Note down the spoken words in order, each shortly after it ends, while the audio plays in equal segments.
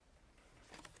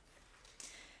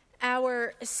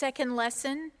Our second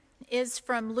lesson is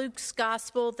from Luke's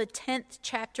Gospel, the 10th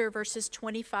chapter, verses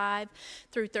 25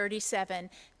 through 37.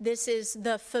 This is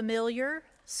the familiar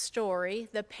story,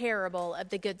 the parable of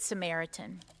the Good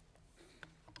Samaritan.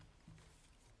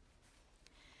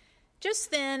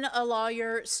 Just then, a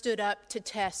lawyer stood up to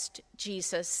test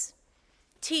Jesus.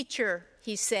 "Teacher,"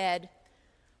 he said,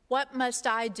 "what must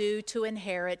I do to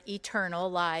inherit eternal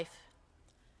life?"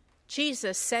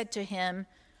 Jesus said to him,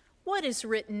 "What is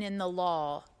written in the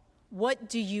law? What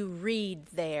do you read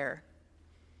there?"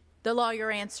 The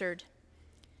lawyer answered,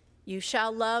 "You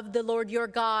shall love the Lord your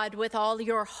God with all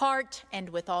your heart and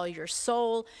with all your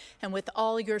soul and with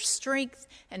all your strength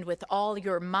and with all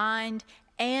your mind,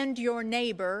 and your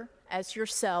neighbor as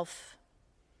yourself."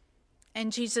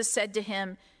 And Jesus said to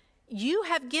him, "You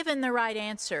have given the right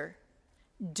answer.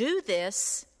 Do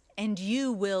this and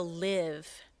you will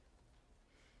live."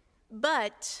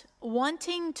 But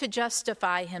wanting to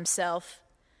justify himself,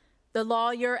 the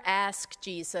lawyer asked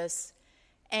Jesus,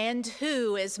 "And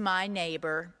who is my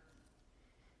neighbor?"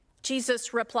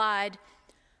 Jesus replied,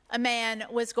 "A man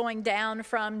was going down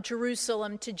from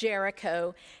Jerusalem to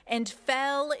Jericho and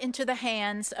fell into the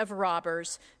hands of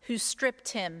robbers who stripped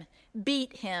him,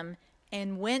 beat him,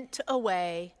 and went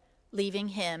away, leaving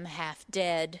him half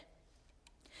dead.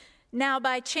 Now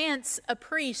by chance a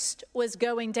priest was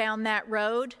going down that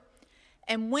road,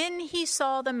 and when he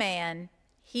saw the man,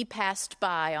 he passed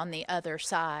by on the other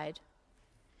side.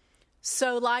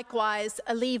 So likewise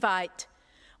a Levite,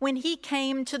 when he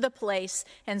came to the place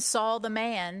and saw the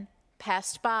man,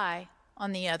 passed by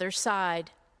on the other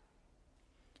side.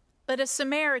 But a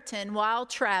Samaritan, while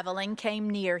traveling, came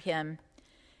near him,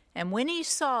 and when he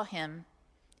saw him,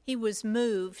 he was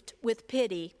moved with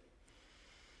pity.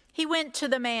 He went to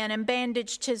the man and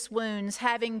bandaged his wounds,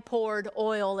 having poured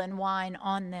oil and wine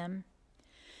on them.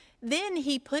 Then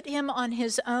he put him on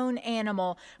his own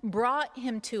animal, brought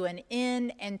him to an inn,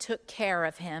 and took care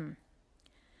of him.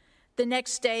 The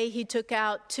next day he took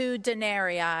out 2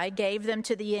 denarii, gave them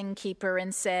to the innkeeper,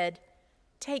 and said,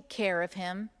 "Take care of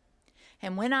him,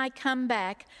 and when I come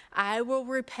back, I will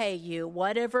repay you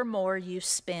whatever more you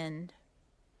spend."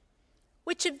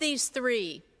 Which of these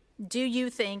 3 do you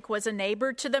think was a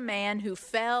neighbor to the man who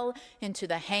fell into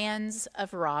the hands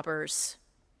of robbers?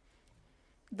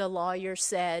 The lawyer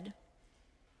said,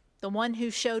 "The one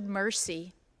who showed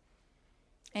mercy."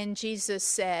 And Jesus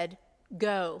said,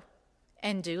 "Go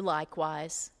and do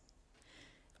likewise."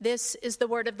 This is the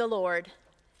word of the Lord.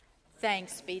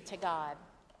 Thanks be to God.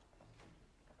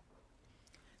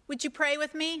 Would you pray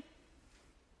with me?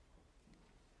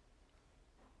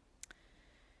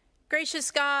 Gracious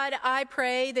God, I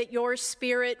pray that your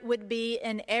Spirit would be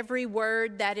in every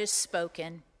word that is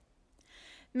spoken.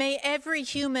 May every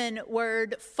human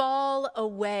word fall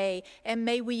away, and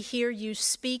may we hear you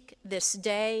speak this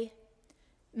day.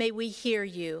 May we hear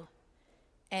you,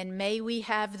 and may we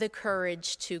have the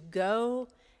courage to go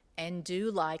and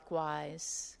do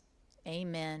likewise.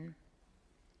 Amen.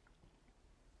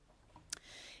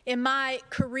 In my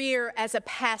career as a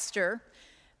pastor,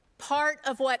 part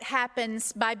of what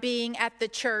happens by being at the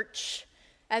church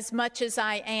as much as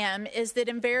I am is that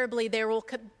invariably there will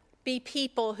be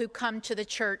people who come to the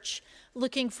church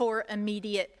looking for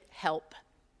immediate help.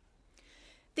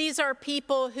 These are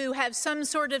people who have some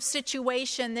sort of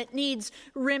situation that needs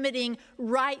remedying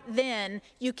right then.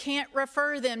 You can't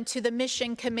refer them to the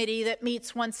mission committee that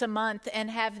meets once a month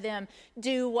and have them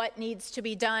do what needs to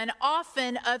be done.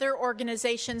 Often other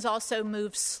organizations also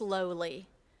move slowly.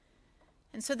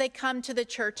 And so they come to the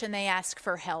church and they ask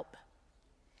for help.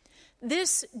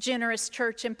 This generous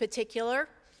church in particular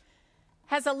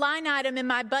has a line item in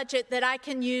my budget that I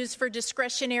can use for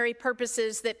discretionary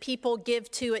purposes that people give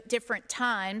to at different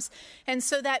times. And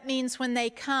so that means when they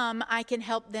come, I can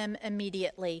help them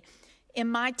immediately. In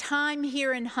my time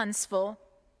here in Huntsville,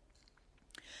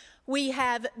 we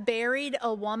have buried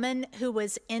a woman who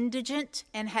was indigent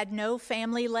and had no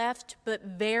family left, but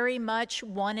very much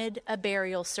wanted a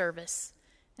burial service.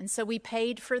 And so we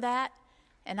paid for that,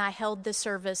 and I held the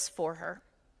service for her.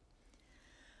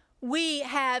 We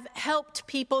have helped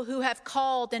people who have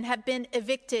called and have been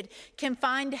evicted, can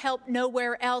find help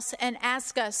nowhere else, and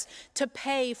ask us to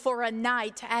pay for a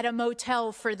night at a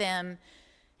motel for them.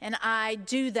 And I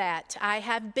do that. I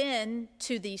have been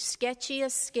to the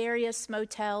sketchiest, scariest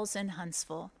motels in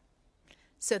Huntsville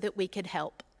so that we could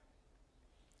help.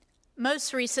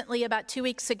 Most recently, about 2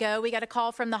 weeks ago, we got a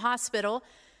call from the hospital.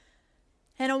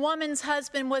 And a woman's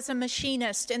husband was a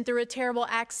machinist, and through a terrible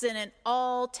accident,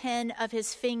 all 10 of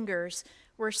his fingers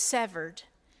were severed.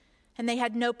 And they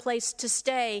had no place to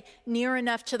stay near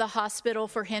enough to the hospital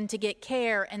for him to get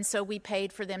care, and so we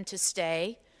paid for them to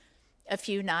stay a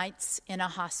few nights in a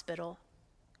hospital.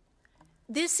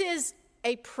 This is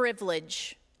a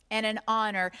privilege and an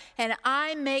honor, and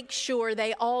I make sure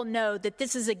they all know that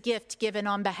this is a gift given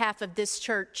on behalf of this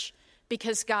church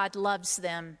because God loves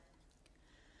them.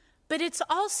 But it's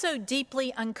also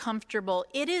deeply uncomfortable.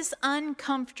 It is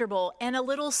uncomfortable and a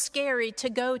little scary to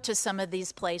go to some of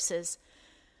these places.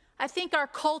 I think our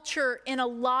culture in a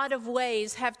lot of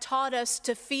ways have taught us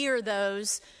to fear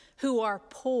those who are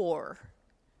poor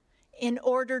in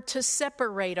order to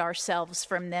separate ourselves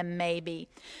from them, maybe.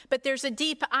 But there's a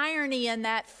deep irony in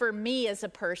that for me as a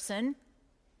person,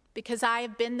 because I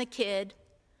have been the kid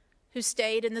who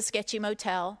stayed in the sketchy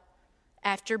motel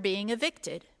after being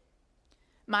evicted.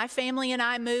 My family and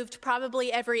I moved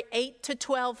probably every 8 to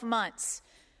 12 months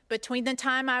between the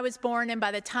time I was born and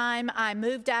by the time I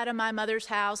moved out of my mother's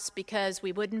house because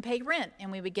we wouldn't pay rent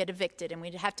and we would get evicted and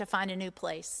we'd have to find a new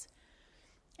place.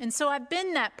 And so I've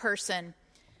been that person.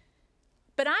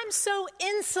 But I'm so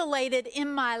insulated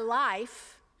in my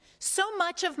life. So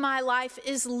much of my life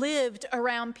is lived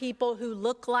around people who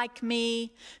look like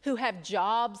me, who have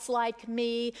jobs like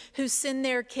me, who send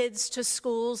their kids to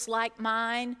schools like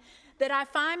mine, that I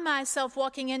find myself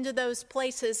walking into those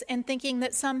places and thinking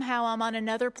that somehow I'm on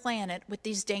another planet with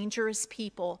these dangerous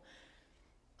people,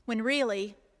 when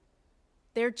really,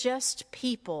 they're just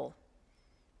people,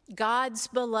 God's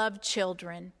beloved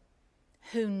children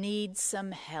who need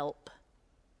some help.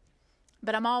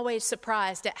 But I'm always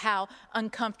surprised at how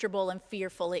uncomfortable and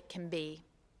fearful it can be.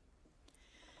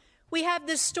 We have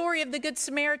this story of the Good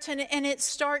Samaritan, and it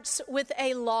starts with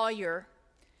a lawyer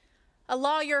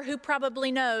who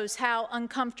probably knows how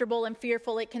uncomfortable and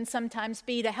fearful it can sometimes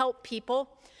be to help people.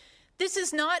 This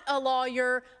is not a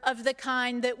lawyer of the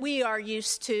kind that we are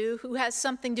used to, who has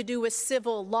something to do with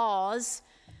civil laws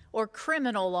or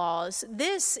criminal laws.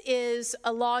 This is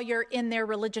a lawyer in their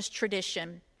religious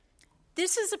tradition.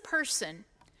 This is a person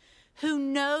who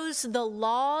knows the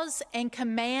laws and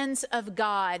commands of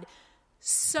God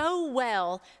so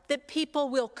well that people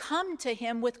will come to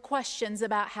him with questions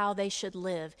about how they should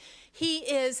live. He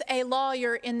is a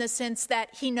lawyer in the sense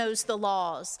that he knows the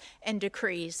laws and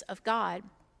decrees of God.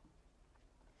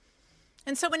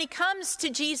 And so when he comes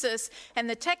to Jesus, and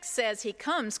the text says he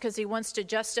comes because he wants to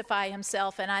justify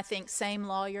himself, and I think, same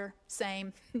lawyer,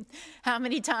 same. How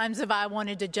many times have I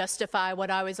wanted to justify what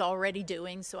I was already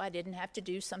doing so I didn't have to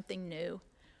do something new?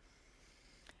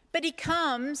 But he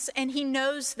comes and he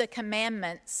knows the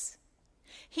commandments.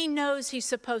 He knows he's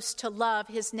supposed to love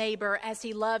his neighbor as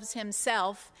he loves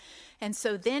himself. And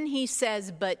so then he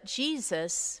says, but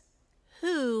Jesus,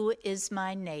 who is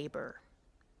my neighbor?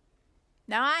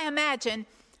 Now I imagine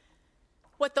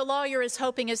what the lawyer is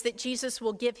hoping is that Jesus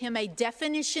will give him a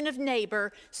definition of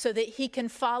neighbor so that he can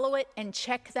follow it and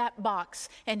check that box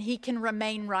and he can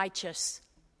remain righteous.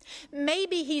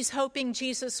 Maybe he's hoping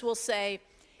Jesus will say,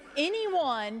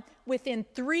 anyone within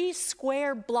 3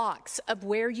 square blocks of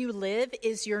where you live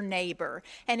is your neighbor.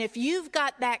 And if you've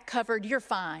got that covered, you're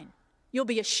fine. You'll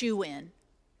be a shoo-in.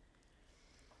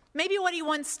 Maybe what he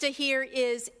wants to hear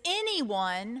is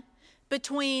anyone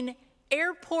between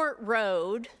Airport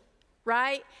Road,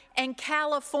 right, and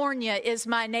California is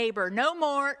my neighbor. No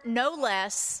more, no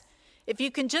less. If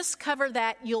you can just cover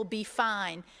that, you'll be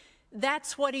fine.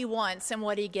 That's what he wants, and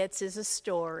what he gets is a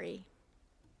story.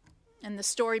 And the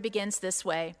story begins this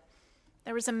way.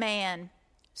 There was a man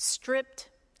stripped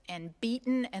and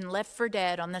beaten and left for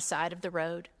dead on the side of the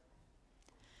road.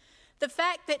 The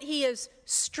fact that he is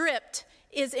stripped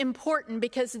is important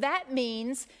because that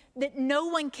means that no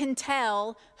one can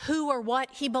tell who or what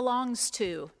he belongs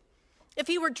to. If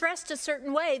he were dressed a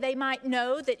certain way, they might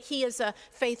know that he is a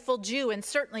faithful Jew and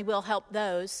certainly will help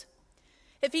those.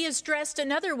 If he is dressed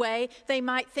another way, they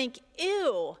might think,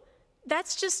 ew,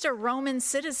 that's just a Roman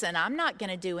citizen. I'm not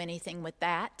going to do anything with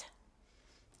that.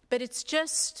 But it's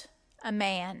just a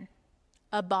man,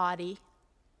 a body,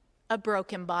 a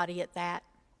broken body at that.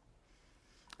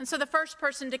 And so the first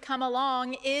person to come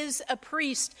along is a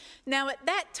priest. Now, at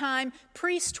that time,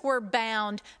 priests were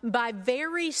bound by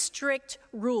very strict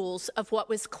rules of what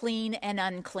was clean and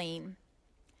unclean.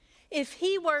 If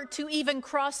he were to even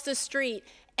cross the street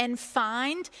and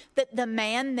find that the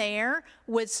man there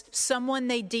was someone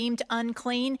they deemed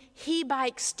unclean, he by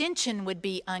extension would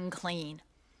be unclean.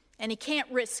 And he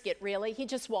can't risk it, really. He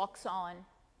just walks on.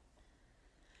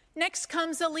 Next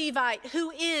comes a Levite,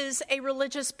 who is a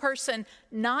religious person,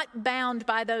 not bound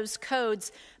by those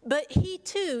codes, but he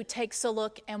too takes a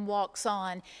look and walks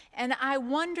on. And I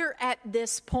wonder at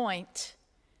this point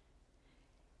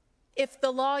if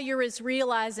the lawyer is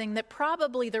realizing that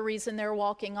probably the reason they're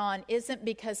walking on isn't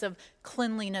because of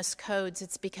cleanliness codes,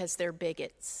 it's because they're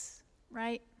bigots,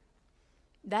 right?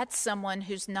 That's someone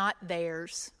who's not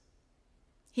theirs.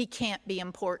 He can't be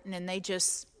important, and they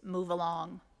just move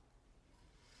along.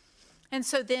 And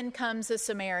so then comes a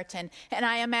Samaritan. And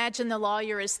I imagine the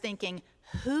lawyer is thinking,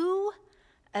 who?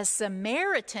 A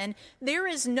Samaritan? There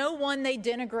is no one they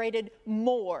denigrated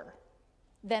more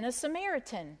than a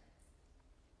Samaritan.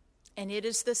 And it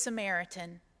is the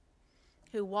Samaritan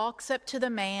who walks up to the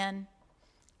man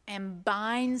and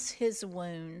binds his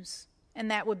wounds.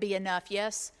 And that would be enough,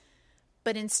 yes?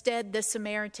 But instead, the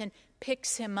Samaritan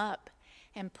picks him up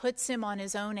and puts him on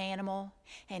his own animal,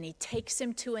 and he takes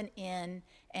him to an inn,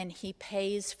 and he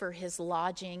pays for his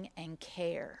lodging and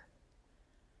care.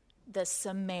 The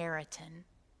Samaritan.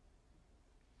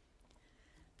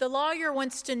 The lawyer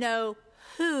wants to know,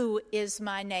 who is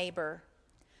my neighbor?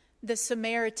 The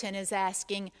Samaritan is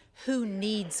asking, who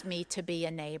needs me to be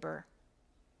a neighbor?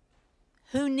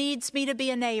 Who needs me to be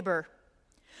a neighbor?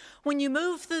 When you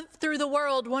move through the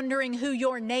world wondering who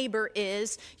your neighbor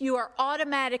is, you are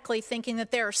automatically thinking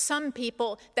that there are some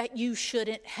people that you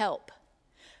shouldn't help.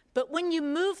 But when you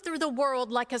move through the world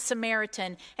like a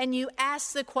Samaritan and you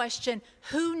ask the question,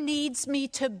 who needs me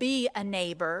to be a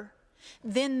neighbor?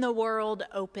 Then the world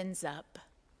opens up.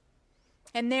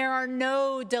 And there are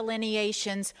no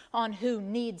delineations on who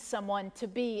needs someone to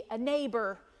be a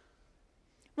neighbor.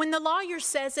 When the lawyer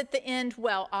says at the end,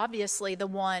 well, obviously the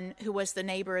one who was the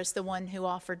neighbor is the one who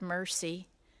offered mercy.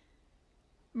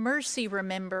 Mercy,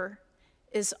 remember,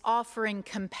 is offering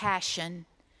compassion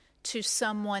to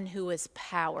someone who is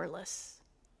powerless.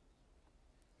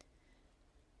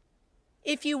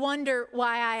 If you wonder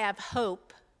why I have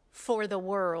hope for the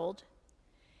world,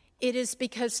 it is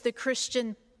because the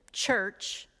Christian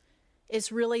church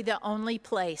is really the only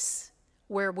place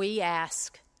where we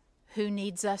ask, who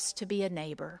needs us to be a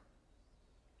neighbor?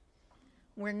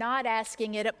 We're not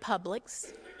asking it at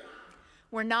Publix.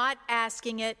 We're not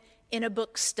asking it in a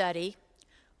book study.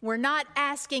 We're not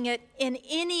asking it in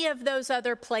any of those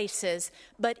other places.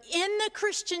 But in the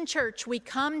Christian church, we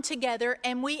come together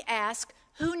and we ask,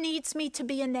 who needs me to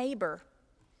be a neighbor?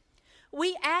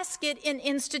 We ask it in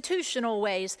institutional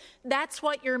ways. That's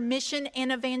what your mission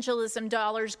and evangelism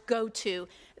dollars go to.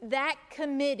 That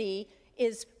committee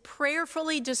is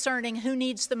prayerfully discerning who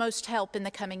needs the most help in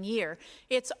the coming year.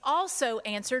 It's also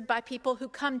answered by people who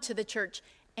come to the church,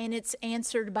 and it's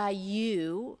answered by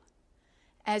you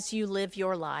as you live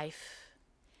your life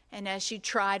and as you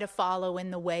try to follow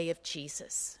in the way of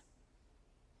Jesus.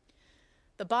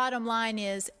 The bottom line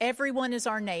is everyone is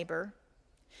our neighbor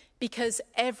because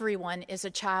everyone is a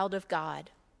child of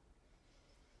God.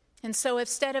 And so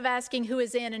instead of asking who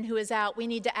is in and who is out, we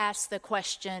need to ask the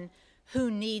question, who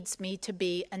needs me to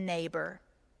be a neighbor?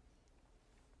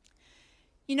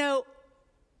 You know,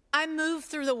 I move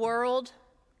through the world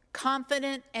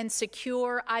confident and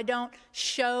secure. I don't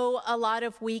show a lot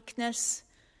of weakness.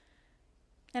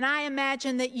 And I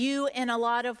imagine that you, in a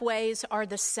lot of ways, are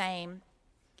the same.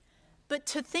 But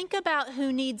to think about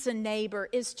who needs a neighbor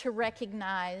is to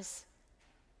recognize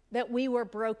that we were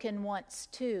broken once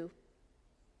too.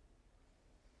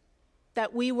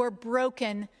 That we were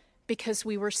broken because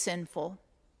we were sinful.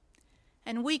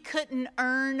 And we couldn't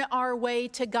earn our way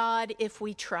to God if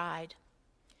we tried.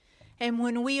 And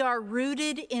when we are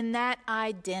rooted in that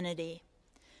identity,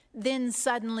 then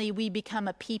suddenly we become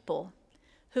a people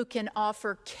who can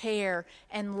offer care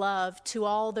and love to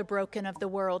all the broken of the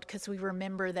world because we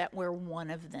remember that we're one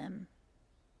of them.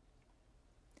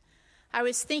 I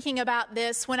was thinking about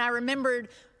this when I remembered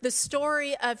the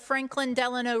story of Franklin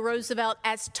Delano Roosevelt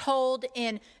as told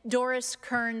in Doris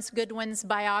Kearns Goodwin's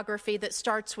biography that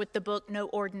starts with the book No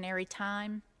Ordinary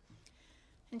Time.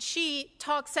 And she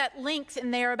talks at length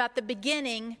in there about the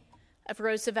beginning of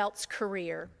Roosevelt's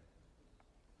career.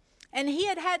 And he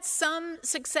had had some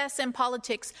success in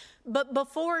politics, but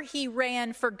before he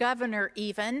ran for governor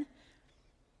even,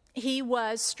 he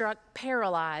was struck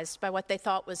paralyzed by what they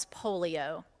thought was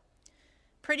polio.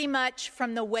 Pretty much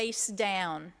from the waist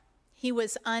down, he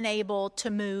was unable to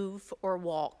move or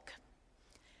walk.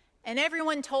 And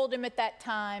everyone told him at that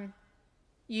time,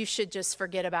 you should just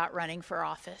forget about running for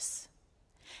office.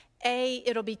 A,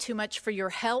 it'll be too much for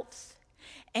your health,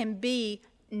 and B,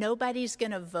 nobody's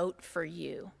going to vote for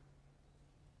you.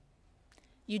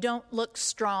 You don't look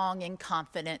strong and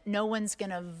confident. No one's going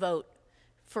to vote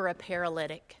for a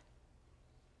paralytic.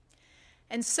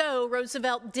 And so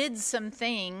Roosevelt did some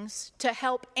things to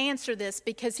help answer this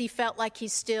because he felt like he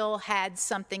still had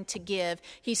something to give.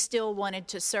 He still wanted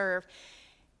to serve.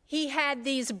 He had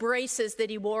these braces that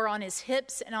he wore on his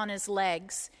hips and on his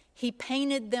legs. He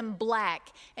painted them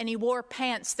black, and he wore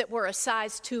pants that were a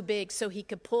size too big so he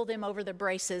could pull them over the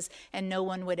braces and no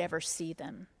one would ever see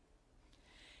them.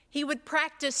 He would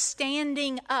practice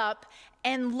standing up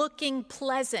and looking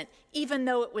pleasant, even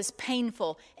though it was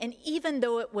painful and even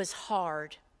though it was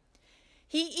hard.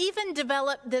 He even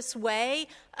developed this way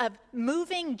of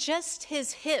moving just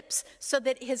his hips so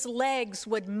that his legs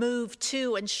would move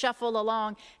too and shuffle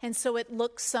along, and so it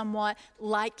looked somewhat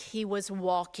like he was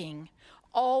walking,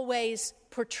 always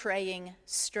portraying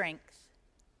strength.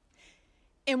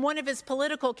 In one of his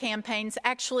political campaigns,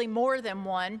 actually more than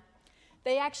one,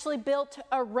 they actually built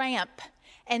a ramp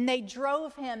and they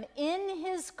drove him in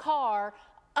his car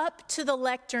up to the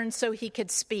lectern so he could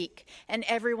speak. And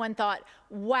everyone thought,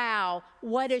 wow,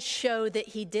 what a show that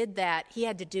he did that. He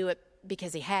had to do it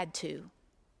because he had to.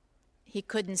 He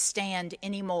couldn't stand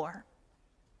anymore.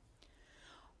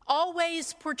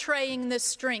 Always portraying this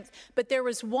strength, but there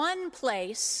was one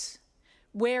place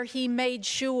where he made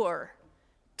sure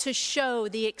to show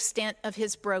the extent of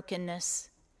his brokenness.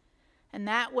 And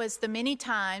that was the many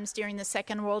times during the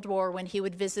Second World War when he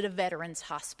would visit a veterans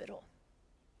hospital.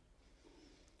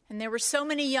 And there were so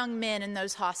many young men in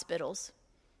those hospitals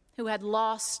who had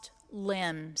lost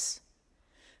limbs,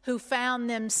 who found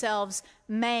themselves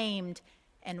maimed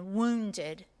and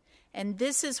wounded. And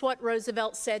this is what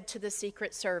Roosevelt said to the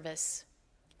Secret Service: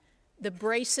 the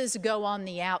braces go on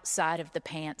the outside of the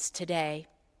pants today,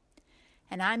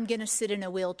 and I'm going to sit in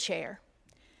a wheelchair,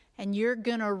 and you're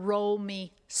going to roll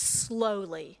me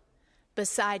slowly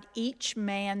beside each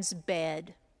man's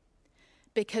bed,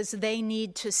 because they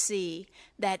need to see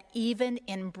that even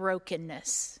in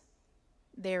brokenness,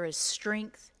 there is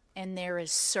strength and there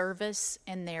is service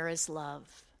and there is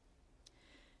love.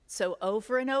 So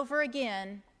over and over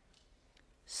again,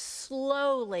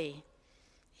 slowly,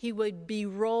 he would be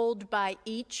rolled by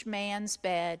each man's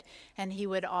bed, and he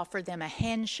would offer them a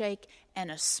handshake and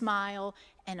a smile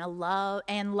and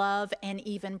love and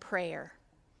even prayer.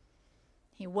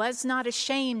 He was not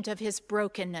ashamed of his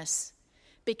brokenness,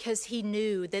 because he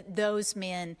knew that those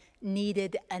men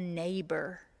needed a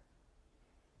neighbor,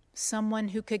 someone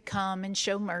who could come and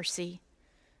show mercy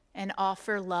and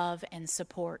offer love and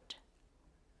support.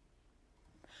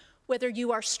 Whether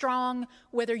you are strong,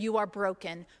 whether you are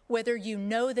broken, whether you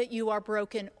know that you are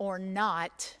broken or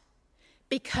not,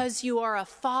 because you are a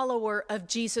follower of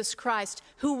Jesus Christ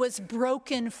who was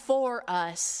broken for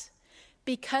us,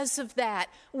 because of that,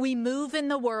 we move in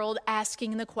the world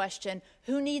asking the question,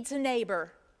 who needs a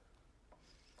neighbor?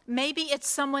 Maybe it's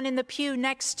someone in the pew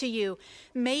next to you.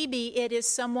 Maybe it is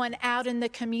someone out in the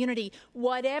community.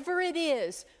 Whatever it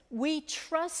is, we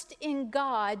trust in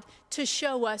God to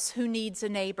show us who needs a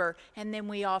neighbor, and then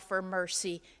we offer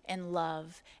mercy and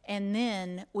love, and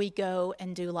then we go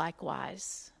and do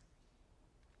likewise.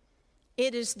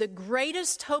 It is the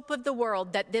greatest hope of the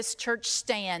world that this church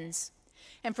stands.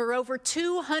 And for over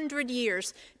 200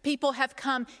 years, people have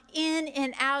come in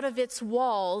and out of its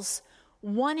walls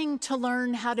wanting to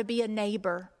learn how to be a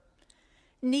neighbor,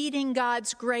 needing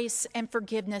God's grace and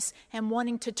forgiveness, and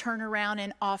wanting to turn around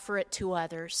and offer it to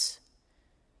others.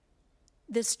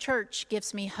 This church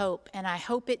gives me hope, and I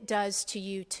hope it does to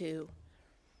you too.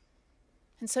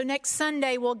 And so next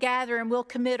Sunday, we'll gather and we'll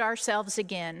commit ourselves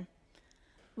again.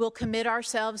 We'll commit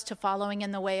ourselves to following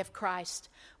in the way of Christ.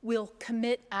 We'll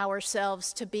commit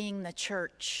ourselves to being the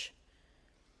church.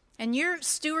 And your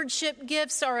stewardship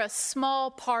gifts are a small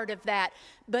part of that,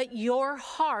 but your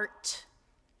heart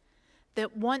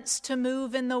that wants to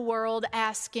move in the world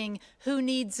asking, who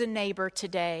needs a neighbor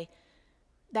today?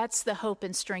 That's the hope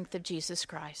and strength of Jesus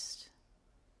Christ.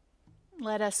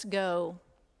 Let us go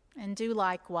and do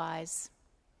likewise.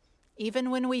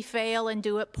 Even when we fail and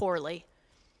do it poorly,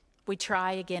 we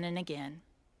try again and again,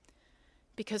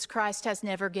 because Christ has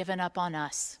never given up on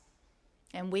us,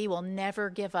 and we will never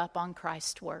give up on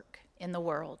Christ's work in the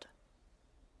world.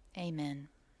 Amen.